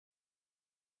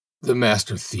The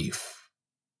Master Thief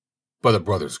by the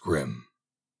Brothers Grimm.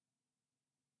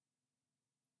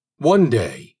 One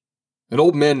day, an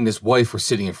old man and his wife were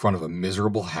sitting in front of a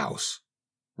miserable house,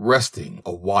 resting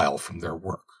a while from their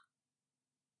work.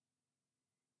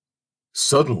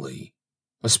 Suddenly,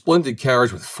 a splendid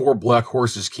carriage with 4 black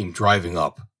horses came driving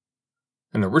up,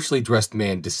 and a richly dressed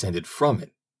man descended from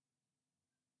it.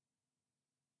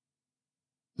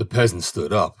 The peasant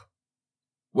stood up,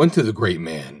 went to the great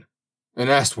man, and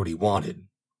asked what he wanted,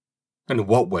 and in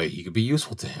what way he could be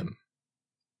useful to him.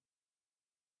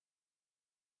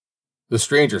 The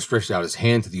stranger stretched out his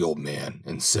hand to the old man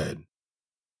and said,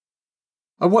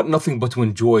 "I want nothing but to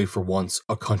enjoy for once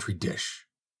a country dish.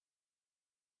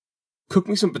 Cook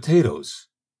me some potatoes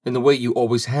in the way you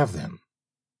always have them,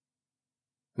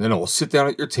 and then I will sit down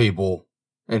at your table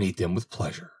and eat them with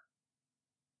pleasure."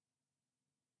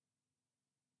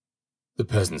 The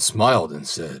peasant smiled and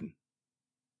said,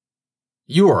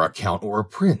 "You are a count or a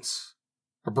prince,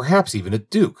 or perhaps even a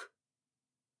duke.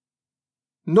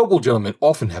 Noble gentlemen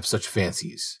often have such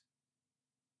fancies,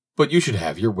 but you should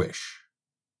have your wish."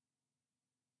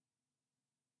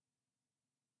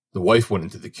 The wife went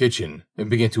into the kitchen and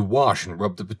began to wash and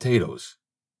rub the potatoes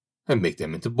and make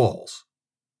them into balls,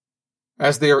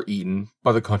 as they are eaten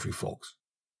by the country folks.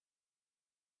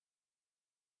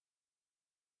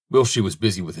 While she was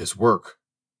busy with his work,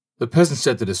 the peasant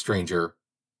said to the stranger,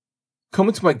 "Come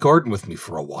into my garden with me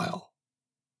for a while.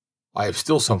 I have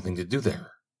still something to do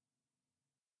there."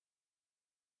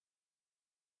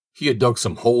 He had dug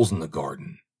some holes in the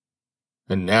garden,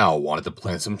 and now wanted to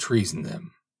plant some trees in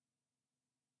them.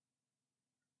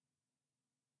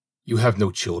 "You have no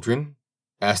children?"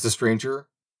 asked the stranger,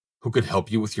 "who could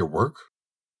help you with your work?"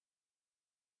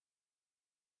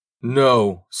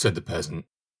 "No," said the peasant.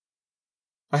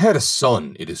 "I had a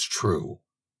son, it is true,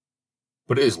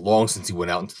 but it is long since he went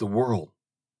out into the world.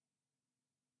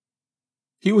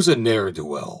 He was a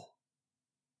ne'er-do-well,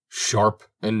 sharp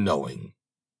and knowing,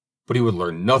 but he would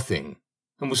learn nothing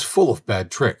and was full of bad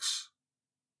tricks.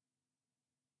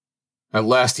 At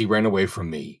last he ran away from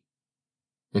me,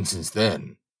 and since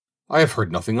then I have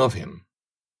heard nothing of him."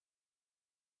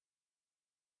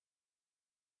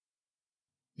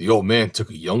 The old man took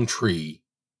a young tree,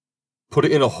 put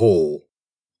it in a hole,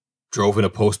 drove in a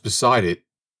post beside it,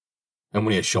 and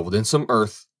when he had shoveled in some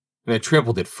earth and had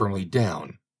trampled it firmly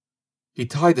down, he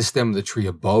tied the stem of the tree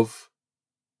above,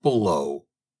 below,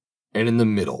 and in the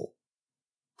middle,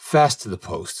 fast to the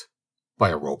post by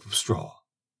a rope of straw.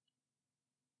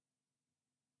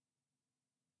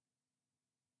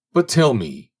 "But tell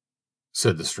me,"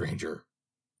 said the stranger,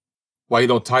 "why you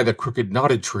don't tie that crooked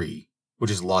knotted tree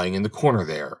which is lying in the corner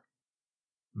there,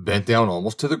 bent down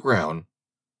almost to the ground,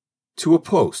 to a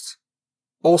post,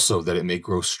 also that it may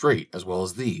grow straight as well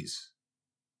as these."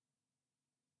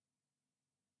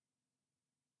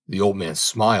 The old man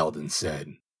smiled and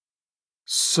said,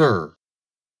 "Sir,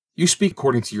 you speak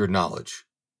according to your knowledge.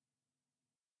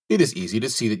 It is easy to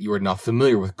see that you are not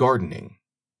familiar with gardening.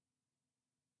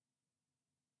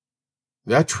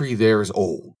 That tree there is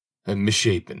old and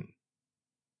misshapen.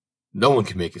 No one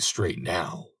can make it straight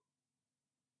now.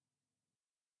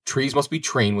 Trees must be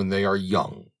trained when they are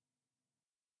young.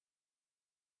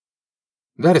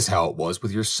 That is how it was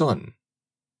with your son,"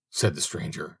 said the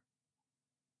stranger.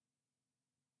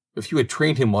 "If you had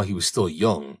trained him while he was still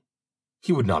young,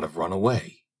 he would not have run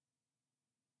away.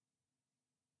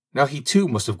 Now he too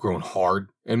must have grown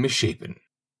hard and misshapen."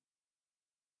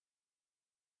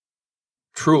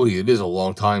 "Truly it is a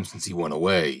long time since he went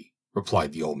away,"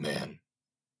 replied the old man.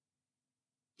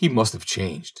 "He must have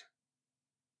changed."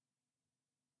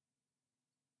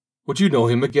 "Would you know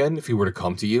him again if he were to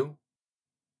come to you?"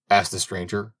 asked the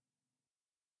stranger.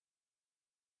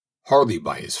 "Hardly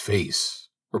by his face,"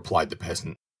 replied the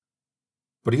peasant,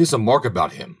 "but he has a mark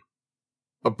about him,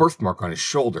 a birthmark on his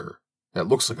shoulder that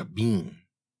looks like a bean."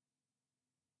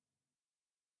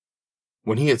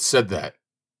 When he had said that,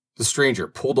 the stranger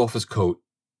pulled off his coat,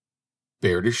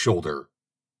 bared his shoulder,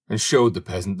 and showed the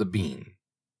peasant the bean.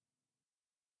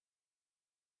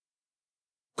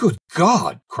 "Good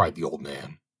God!" cried the old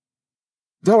man.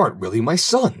 "Thou art really my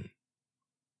son!"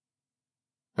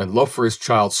 And love for his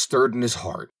child stirred in his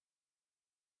heart.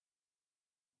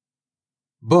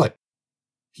 "But,"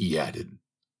 he added,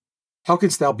 "how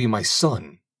canst thou be my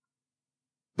son?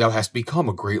 Thou hast become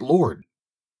a great lord,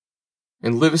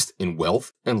 and livest in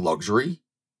wealth and luxury.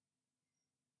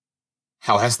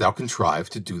 How hast thou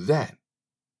contrived to do that?"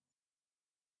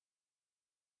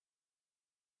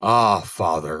 "Ah,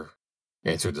 father,"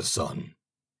 answered the son,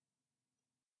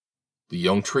 "the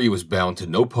young tree was bound to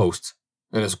no post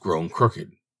and has grown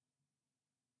crooked.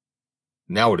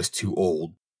 Now it is too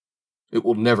old, it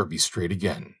will never be straight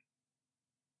again.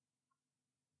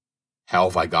 How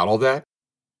have I got all that?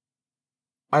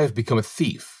 I have become a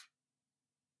thief.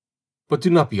 But do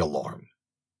not be alarmed.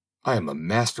 I am a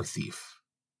master thief.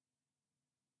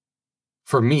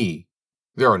 For me,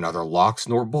 there are neither locks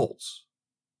nor bolts.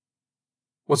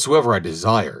 Whatsoever I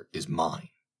desire is mine.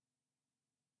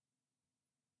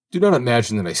 Do not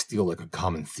imagine that I steal like a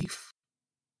common thief.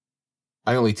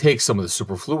 I only take some of the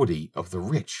superfluity of the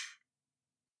rich.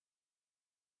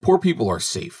 Poor people are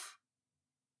safe.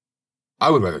 I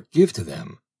would rather give to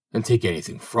them than take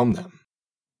anything from them.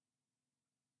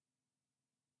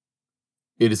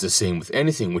 It is the same with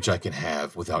anything which I can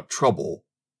have without trouble,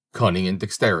 cunning, and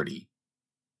dexterity.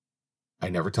 I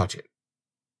never touch it.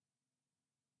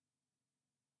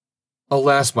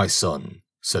 Alas, my son,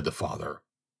 said the father,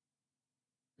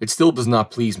 it still does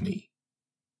not please me.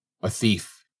 A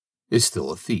thief is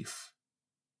still a thief.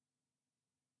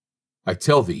 I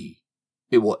tell thee,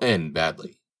 it will end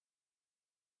badly.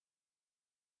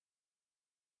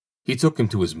 He took him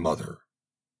to his mother,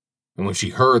 and when she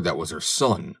heard that was her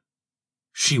son,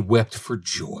 she wept for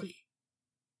joy.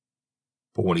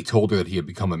 But when he told her that he had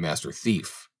become a master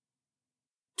thief,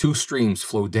 2 streams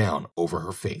flowed down over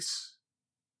her face.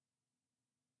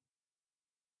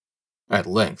 At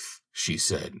length, she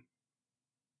said,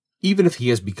 even if he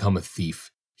has become a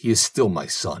thief, he is still my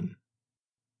son,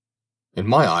 and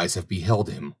my eyes have beheld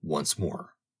him once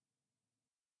more.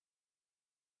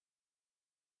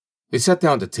 They sat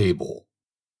down to table,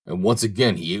 and once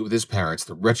again he ate with his parents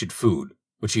the wretched food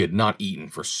which he had not eaten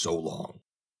for so long.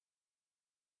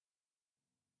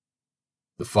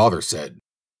 The father said,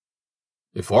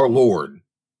 if our lord,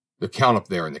 the count up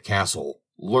there in the castle,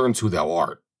 learns who thou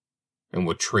art, and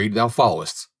what trade thou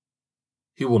followest,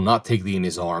 he will not take thee in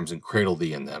his arms and cradle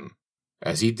thee in them,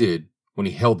 as he did when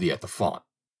he held thee at the font,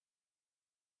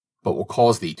 but will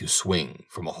cause thee to swing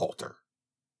from a halter.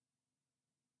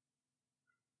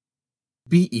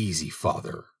 Be easy,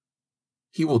 father.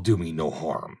 He will do me no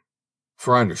harm,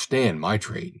 for I understand my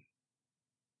trade.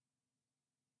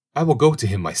 I will go to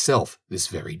him myself this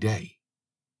very day.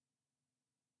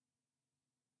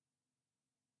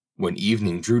 When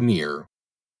evening drew near,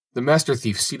 the master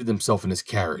thief seated himself in his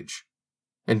carriage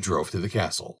and drove to the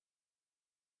castle.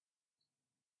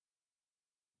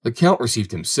 The count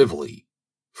received him civilly,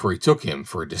 for he took him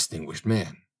for a distinguished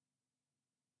man.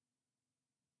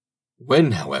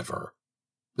 When, however,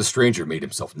 the stranger made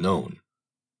himself known,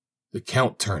 the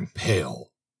count turned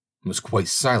pale and was quite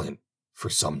silent for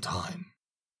some time.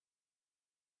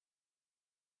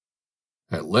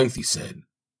 At length he said,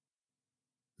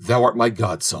 thou art my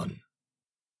godson,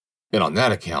 and on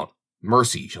that account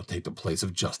mercy shall take the place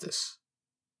of justice,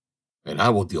 and I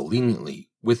will deal leniently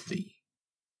with thee.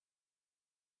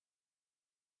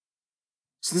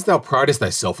 Since thou pridest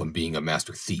thyself on being a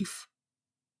master thief,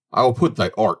 I will put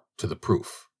thy art to the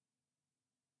proof.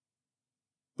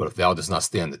 But if thou dost not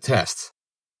stand the test,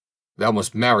 thou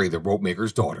must marry the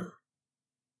ropemaker's daughter,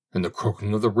 and the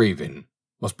croaking of the raven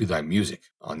must be thy music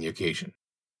on the occasion.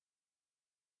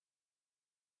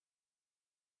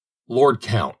 Lord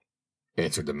Count,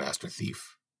 answered the master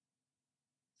thief,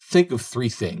 think of 3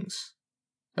 things,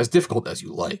 as difficult as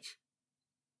you like,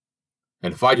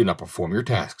 and if I do not perform your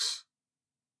tasks,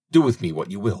 do with me what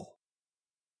you will.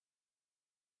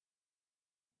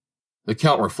 The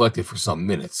count reflected for some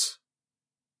minutes,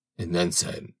 and then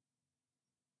said,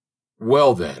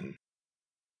 well then,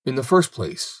 in the first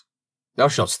place, thou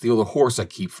shalt steal the horse I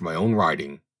keep for my own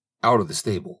riding out of the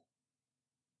stable.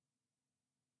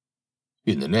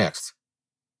 In the next,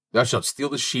 thou shalt steal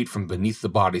the sheet from beneath the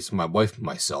bodies of my wife and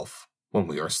myself when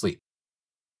we are asleep,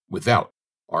 without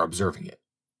our observing it,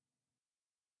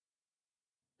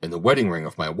 and the wedding ring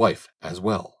of my wife as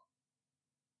well.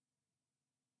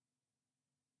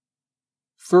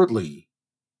 Thirdly,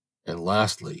 and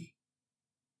lastly,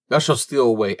 thou shalt steal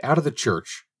away out of the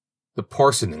church the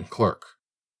parson and clerk.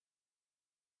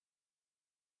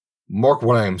 Mark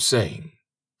what I am saying,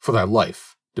 for thy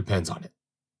life depends on it.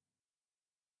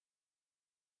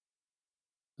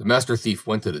 The master thief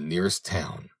went to the nearest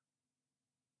town.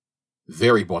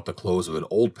 There he bought the clothes of an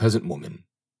old peasant woman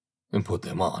and put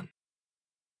them on.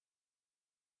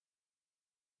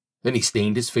 Then he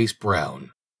stained his face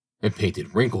brown and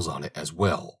painted wrinkles on it as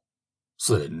well,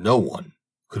 so that no one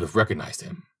could have recognized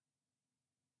him.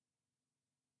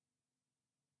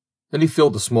 Then he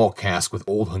filled a small cask with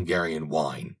old Hungarian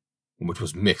wine, in which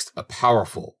was mixed a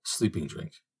powerful sleeping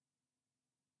drink.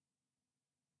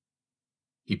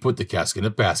 He put the cask in a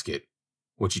basket,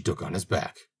 which he took on his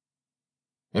back,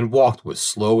 and walked with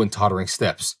slow and tottering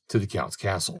steps to the count's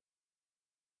castle.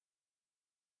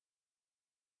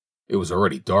 it was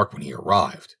already dark when he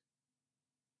arrived.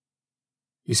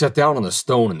 He sat down on a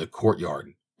stone in the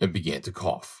courtyard and began to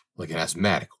cough like an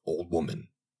asthmatic old woman,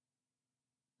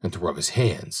 and to rub his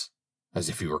hands as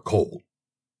if he were cold.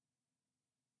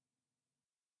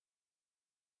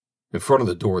 In front of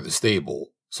the door of the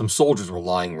stable, some soldiers were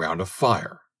lying round a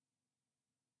fire.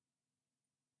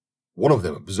 One of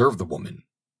them observed the woman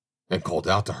and called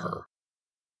out to her,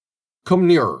 "Come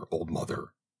nearer, old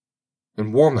mother,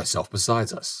 and warm thyself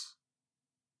beside us.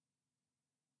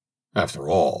 After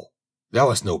all, thou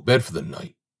hast no bed for the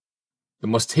night, and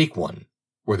must take one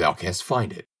where thou canst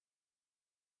find it."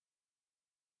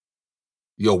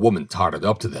 The old woman tottered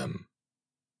up to them,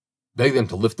 begged them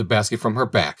to lift the basket from her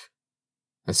back,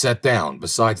 and sat down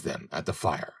beside them at the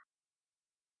fire.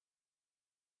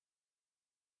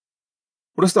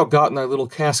 "What hast thou got in thy little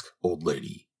cask, old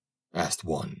lady?" asked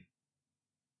one.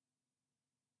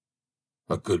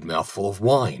 "A good mouthful of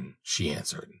wine," she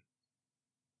answered.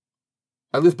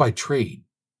 "I live by trade,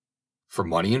 for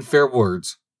money and fair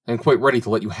words, and quite ready to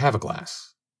let you have a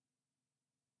glass."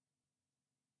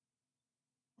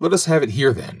 "Let us have it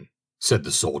here, then," said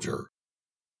the soldier.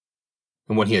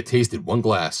 And when he had tasted one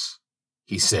glass,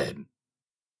 he said,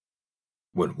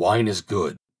 "When wine is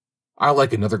good, I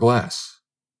like another glass,"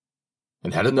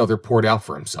 and had another poured out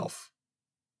for himself.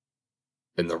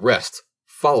 And the rest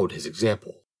followed his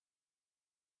example.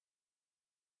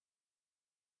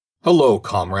 "Hello,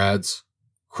 comrades,"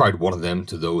 cried one of them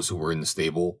to those who were in the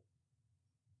stable.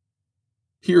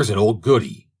 "Here's an old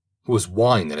goody, who has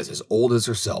wine that is as old as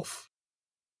herself.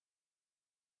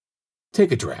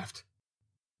 Take a draught.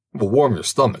 It will warm your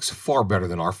stomachs far better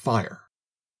than our fire."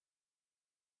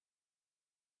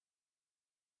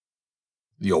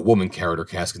 The old woman carried her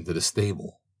cask into the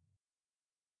stable.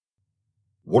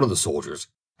 One of the soldiers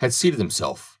had seated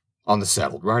himself on the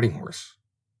saddled riding horse.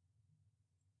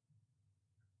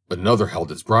 Another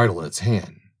held its bridle in its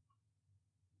hand.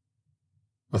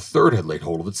 A third had laid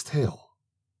hold of its tail.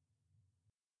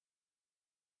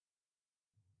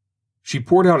 She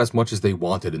poured out as much as they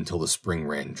wanted until the spring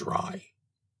ran dry.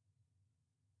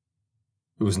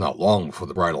 It was not long before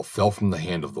the bridle fell from the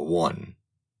hand of the one,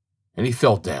 and he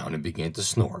fell down and began to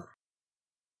snore.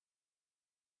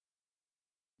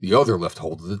 The other left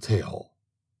hold of the tail,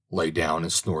 lay down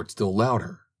and snored still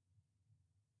louder.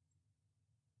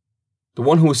 The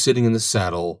one who was sitting in the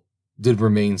saddle did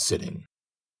remain sitting,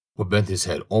 but bent his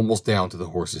head almost down to the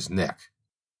horse's neck,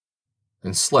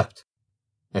 and slept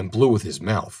and blew with his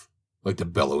mouth like the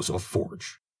bellows of a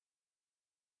forge.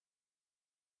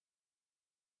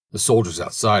 The soldiers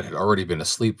outside had already been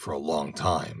asleep for a long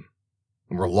time,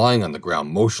 and were lying on the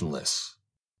ground motionless,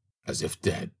 as if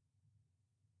dead.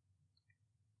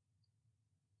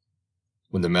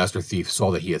 When the master thief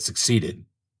saw that he had succeeded,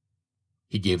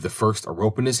 he gave the first a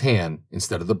rope in his hand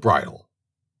instead of the bridle,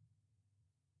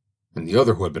 and the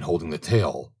other who had been holding the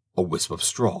tail a wisp of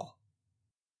straw.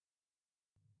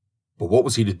 But what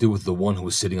was he to do with the one who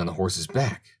was sitting on the horse's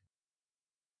back?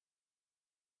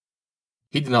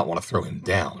 He did not want to throw him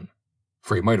down,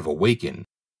 for he might have awakened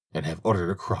and have uttered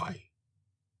a cry.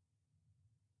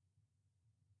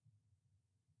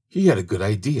 He had a good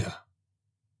idea.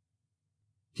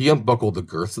 He unbuckled the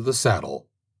girths of the saddle,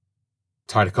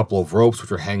 tied a couple of ropes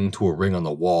which were hanging to a ring on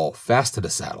the wall fast to the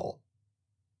saddle,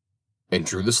 and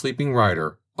drew the sleeping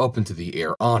rider up into the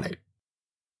air on it.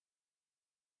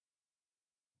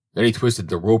 Then he twisted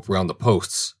the rope round the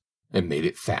posts and made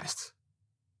it fast.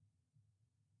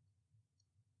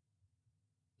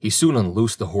 He soon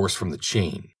unloosed the horse from the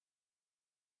chain,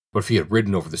 but if he had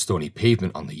ridden over the stony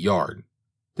pavement on the yard,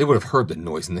 they would have heard the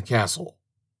noise in the castle.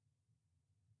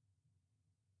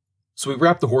 So he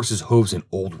wrapped the horse's hooves in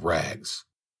old rags,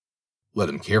 led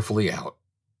him carefully out,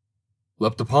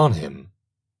 leapt upon him,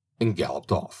 and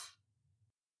galloped off.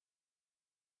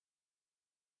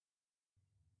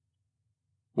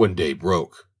 When day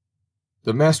broke,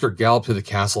 the master galloped to the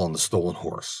castle on the stolen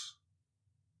horse.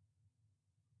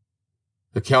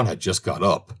 The count had just got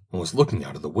up and was looking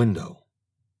out of the window.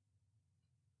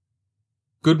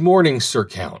 "Good morning, Sir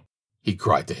Count," he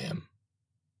cried to him.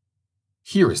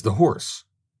 "Here is the horse,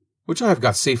 which I have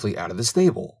got safely out of the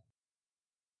stable.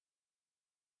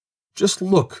 Just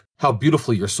look how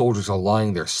beautifully your soldiers are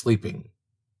lying there sleeping.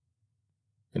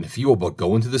 And if you will but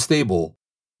go into the stable,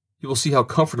 you will see how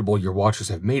comfortable your watchers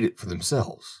have made it for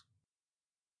themselves."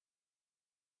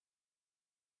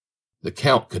 The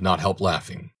count could not help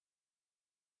laughing.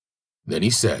 Then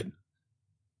he said,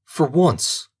 "For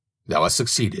once, thou hast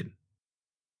succeeded.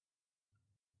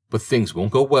 But things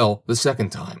won't go well the second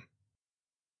time.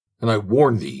 And I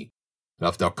warn thee that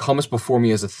if thou comest before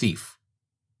me as a thief,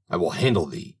 I will handle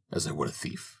thee as I would a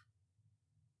thief."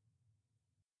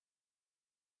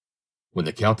 When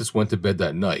the Countess went to bed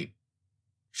that night,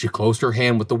 she closed her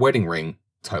hand with the wedding ring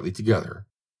tightly together.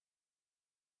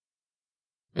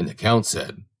 And the Count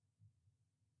said,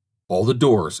 "All the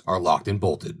doors are locked and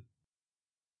bolted.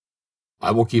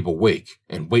 I will keep awake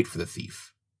and wait for the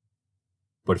thief.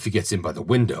 But if he gets in by the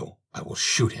window, I will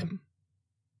shoot him."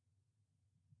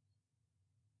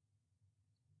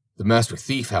 The master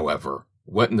thief, however,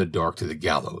 went in the dark to the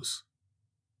gallows,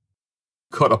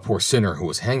 cut a poor sinner who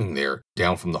was hanging there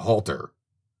down from the halter,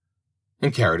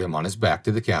 and carried him on his back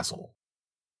to the castle.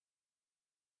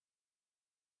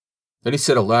 Then he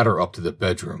set a ladder up to the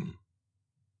bedroom,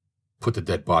 put the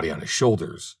dead body on his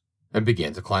shoulders, and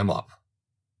began to climb up.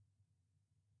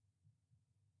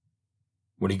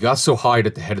 When he got so high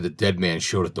that the head of the dead man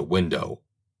showed at the window,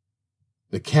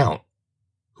 the Count,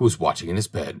 who was watching in his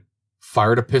bed,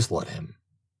 fired a pistol at him.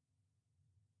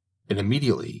 And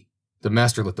immediately, the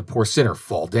master let the poor sinner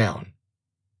fall down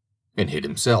and hid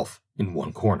himself in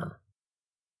one corner.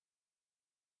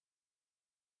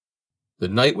 The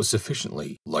night was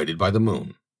sufficiently lighted by the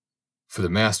moon for the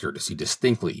master to see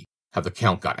distinctly how the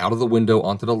Count got out of the window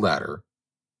onto the ladder,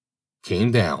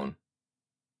 came down,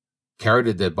 carried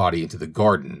the dead body into the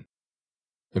garden,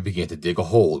 and began to dig a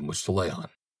hole in which to lay on.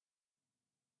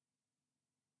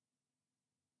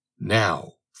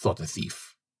 "Now," thought the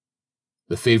thief,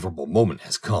 "the favorable moment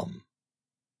has come,"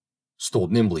 stole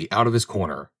nimbly out of his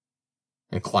corner,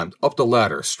 and climbed up the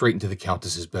ladder straight into the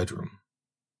Countess's bedroom.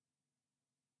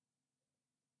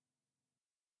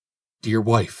 "Dear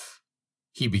wife,"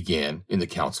 he began in the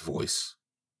Count's voice,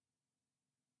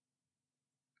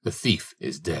 "the thief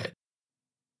is dead.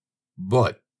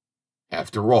 But,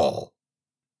 after all,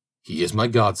 he is my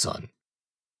godson,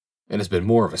 and has been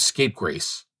more of a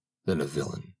scapegrace than a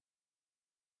villain.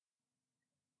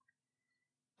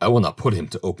 I will not put him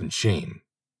to open shame.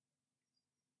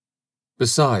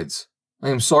 Besides, I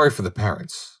am sorry for the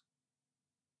parents.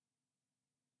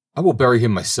 I will bury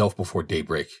him myself before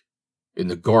daybreak, in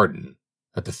the garden,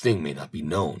 that the thing may not be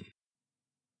known.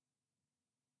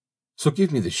 So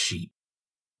give me the sheet.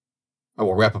 I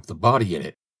will wrap up the body in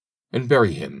it, and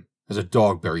bury him as a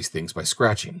dog buries things by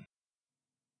scratching."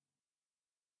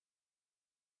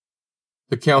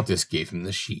 The Countess gave him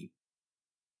the sheet.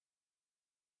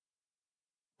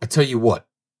 "I tell you what,"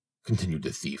 continued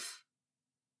the thief,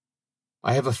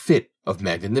 "I have a fit of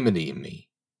magnanimity in me.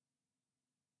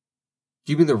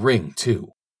 Give me the ring,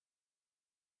 too.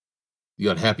 The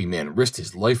unhappy man risked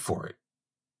his life for it,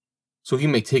 so he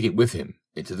may take it with him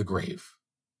into the grave."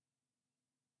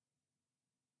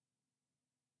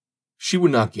 She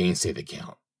would not gainsay the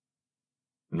Count,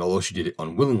 and although she did it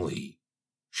unwillingly,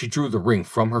 she drew the ring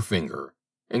from her finger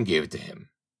and gave it to him.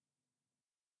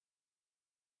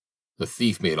 The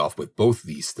thief made off with both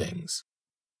these things,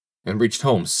 and reached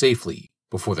home safely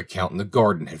before the Count in the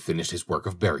garden had finished his work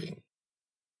of burying.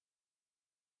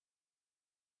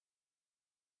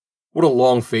 What a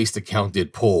long face the Count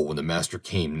did pull when the master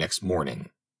came next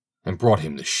morning, and brought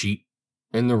him the sheet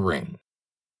and the ring.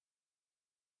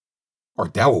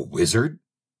 "Art thou a wizard?"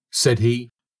 said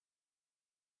he.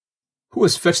 "Who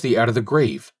has fetched thee out of the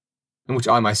grave, in which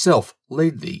I myself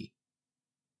laid thee,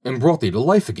 and brought thee to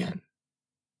life again?"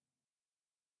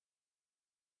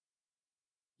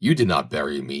 "You did not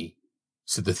bury me,"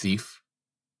 said the thief,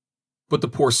 "but the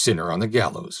poor sinner on the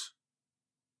gallows."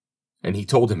 And he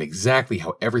told him exactly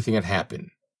how everything had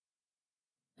happened,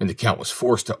 and the Count was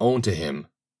forced to own to him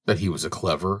that he was a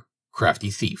clever, crafty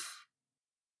thief.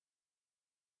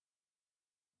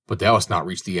 "But thou hast not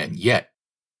reached the end yet,"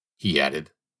 he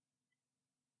added.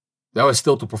 "Thou hast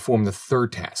still to perform the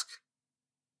third task,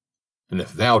 and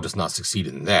if thou dost not succeed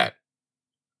in that,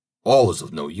 all is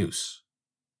of no use."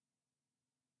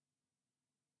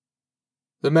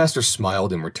 The master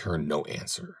smiled and returned no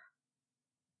answer.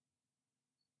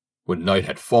 When night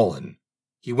had fallen,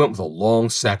 he went with a long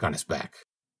sack on his back,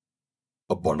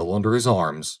 a bundle under his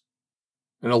arms,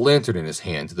 and a lantern in his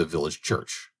hand to the village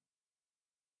church.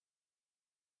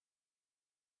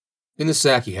 In the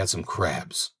sack he had some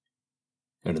crabs,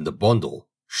 and in the bundle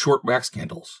short wax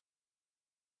candles.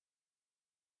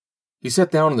 He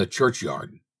sat down in the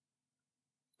churchyard,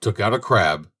 took out a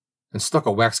crab, and stuck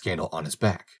a wax candle on his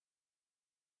back.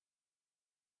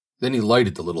 Then he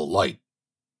lighted the little light,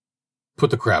 put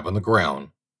the crab on the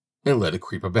ground, and let it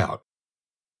creep about.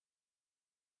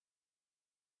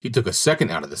 He took a second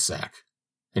out of the sack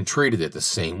and treated it the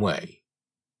same way,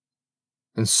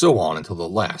 and so on until the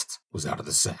last was out of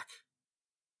the sack.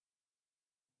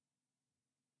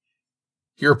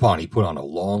 Hereupon he put on a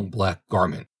long black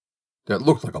garment that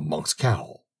looked like a monk's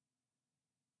cowl,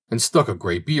 and stuck a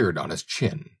gray beard on his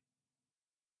chin.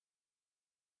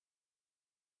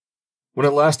 When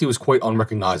at last he was quite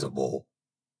unrecognizable,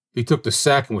 he took the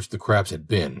sack in which the crabs had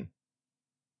been,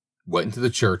 went into the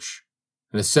church,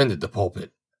 and ascended the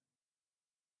pulpit.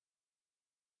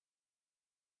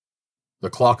 The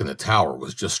clock in the tower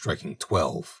was just striking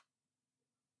 12.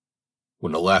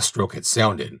 When the last stroke had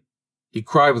sounded, he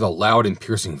cried with a loud and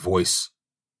piercing voice,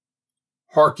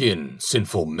 "Hearken,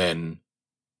 sinful men!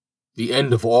 The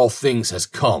end of all things has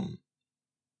come.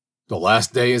 The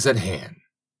last day is at hand.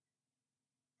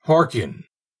 Hearken!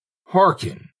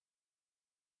 Hearken!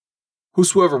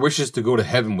 Whosoever wishes to go to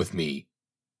heaven with me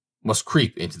must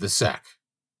creep into the sack.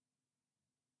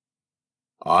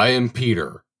 I am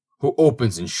Peter, who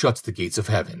opens and shuts the gates of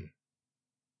heaven.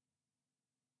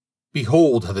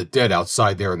 Behold how the dead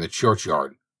outside there in the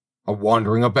churchyard are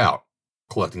wandering about,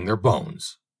 collecting their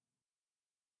bones.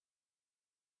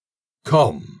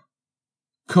 Come,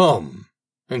 come,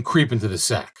 and creep into the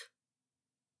sack.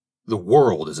 The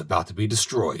world is about to be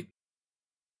destroyed."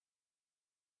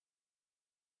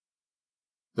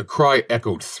 The cry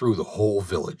echoed through the whole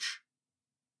village.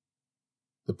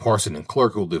 The parson and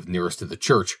clerk who lived nearest to the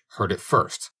church heard it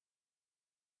first.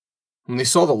 When they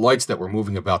saw the lights that were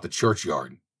moving about the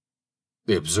churchyard,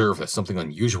 they observed that something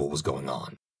unusual was going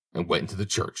on and went into the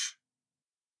church.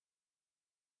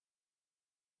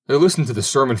 They listened to the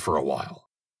sermon for a while,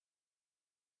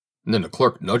 and then the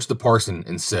clerk nudged the parson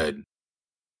and said,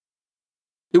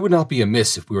 "It would not be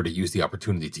amiss if we were to use the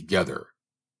opportunity together,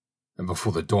 and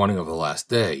before the dawning of the last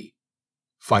day,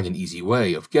 find an easy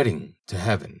way of getting to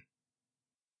heaven."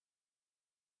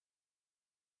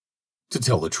 "To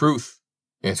tell the truth,"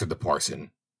 answered the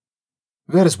parson,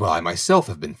 "that is what I myself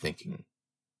have been thinking.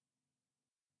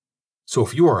 So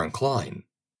if you are inclined,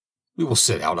 we will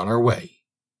set out on our way."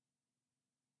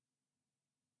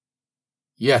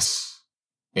 "Yes,"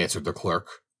 answered the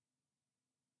clerk,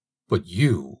 "but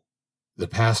you, the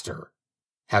pastor,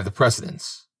 have the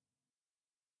precedence.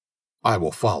 I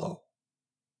will follow."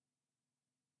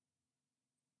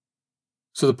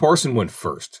 So the parson went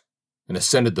first and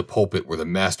ascended the pulpit where the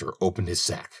master opened his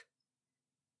sack.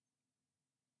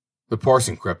 The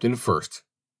parson crept in first,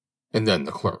 and then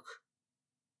the clerk.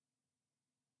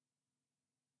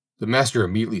 The master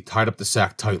immediately tied up the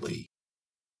sack tightly,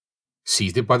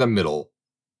 seized it by the middle,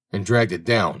 and dragged it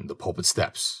down the pulpit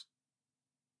steps.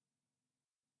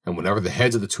 And whenever the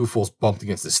heads of the two fools bumped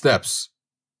against the steps,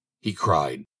 he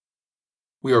cried,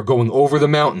 "We are going over the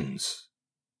mountains."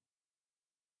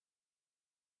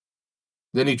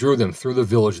 Then he drew them through the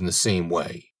village in the same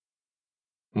way.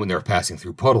 When they were passing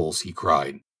through puddles, he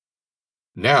cried,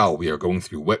 "Now we are going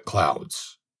through wet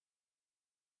clouds."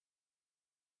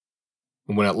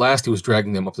 And when at last he was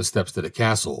dragging them up the steps to the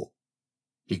castle,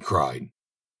 he cried,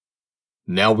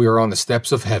 "Now we are on the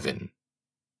steps of heaven,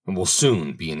 and will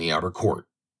soon be in the outer court."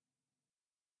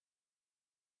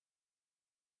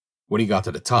 When he got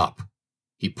to the top,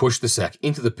 he pushed the sack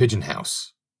into the pigeon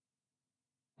house.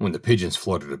 When the pigeons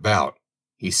fluttered about,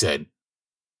 he said,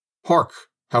 "Hark,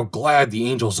 how glad the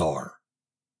angels are,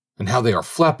 and how they are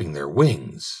flapping their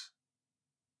wings."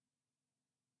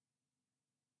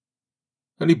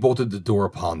 Then he bolted the door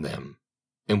upon them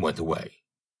and went away.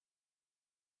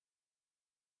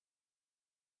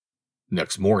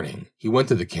 Next morning, he went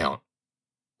to the count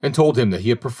and told him that he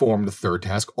had performed the third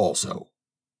task also,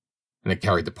 and had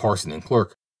carried the parson and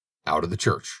clerk out of the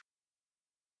church.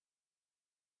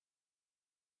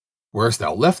 "Where hast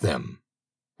thou left them?"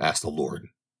 asked the Lord.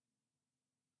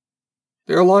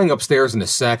 "They are lying upstairs in a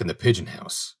sack in the pigeon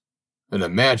house, and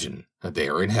imagine that they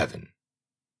are in heaven."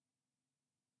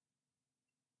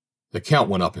 The count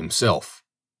went up himself,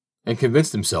 and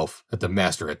convinced himself that the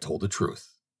master had told the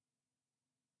truth.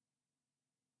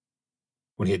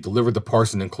 When he had delivered the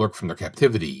parson and clerk from their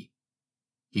captivity,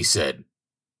 he said,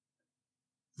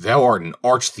 "Thou art an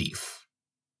arch-thief,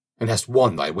 and hast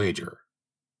won thy wager.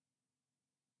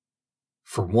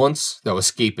 For once thou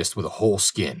escapest with a whole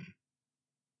skin.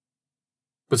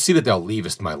 But see that thou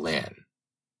leavest my land,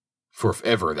 for if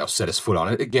ever thou settest foot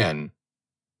on it again,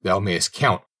 thou mayest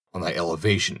count on thy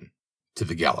elevation to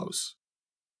the gallows."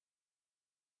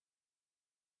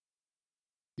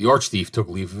 The arch-thief took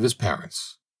leave of his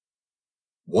parents,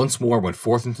 once more went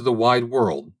forth into the wide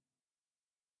world,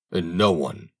 and no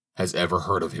one has ever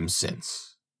heard of him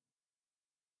since.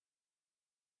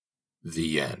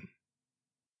 The end.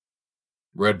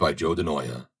 Read by Joe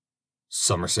DeNoia,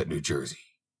 Somerset, New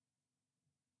Jersey.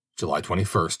 July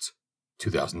 21st,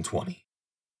 2020.